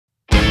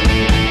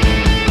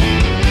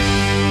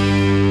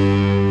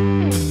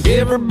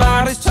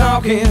Everybody's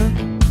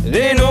talking,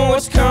 they know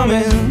what's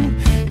coming.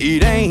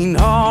 It ain't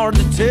hard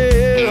to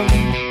tell.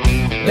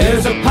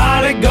 There's a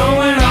party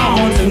going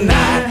on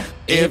tonight.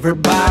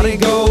 Everybody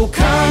go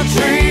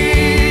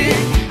country.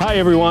 Hi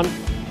everyone,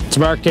 it's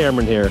Mark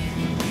Cameron here.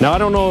 Now I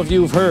don't know if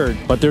you've heard,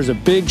 but there's a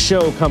big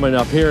show coming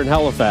up here in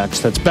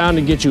Halifax that's bound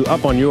to get you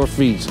up on your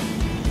feet.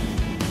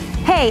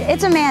 Hey,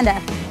 it's Amanda.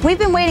 We've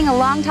been waiting a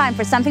long time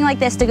for something like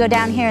this to go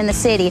down here in the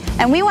city,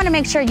 and we want to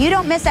make sure you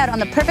don't miss out on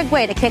the perfect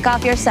way to kick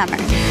off your summer.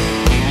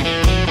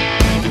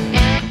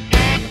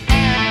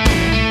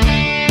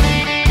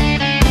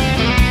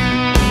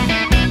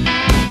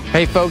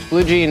 Hey folks,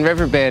 Blue Jean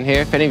River Band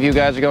here. If any of you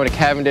guys are going to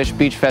Cavendish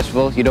Beach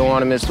Festival, you don't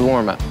want to miss the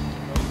warm-up.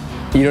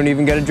 You don't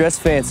even got to dress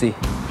fancy.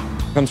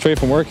 Come straight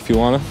from work if you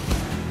want to.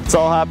 It's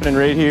all happening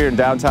right here in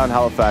downtown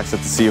Halifax at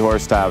the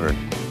Seahorse Tavern.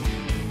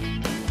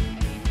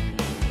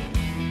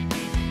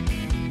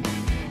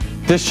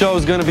 This show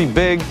is going to be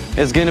big,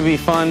 it's going to be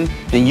fun,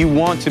 and you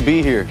want to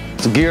be here.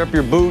 So gear up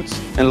your boots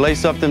and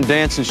lace up them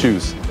dancing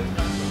shoes.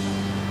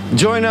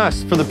 Join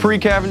us for the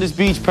pre-Cavendish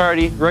Beach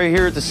Party right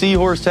here at the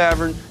Seahorse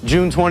Tavern,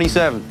 June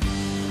 27th.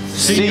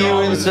 See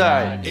you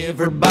inside.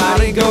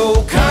 Everybody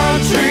go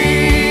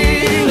country.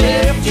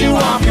 Lift you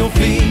off your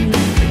feet.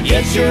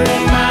 Get your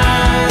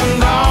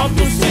mind on.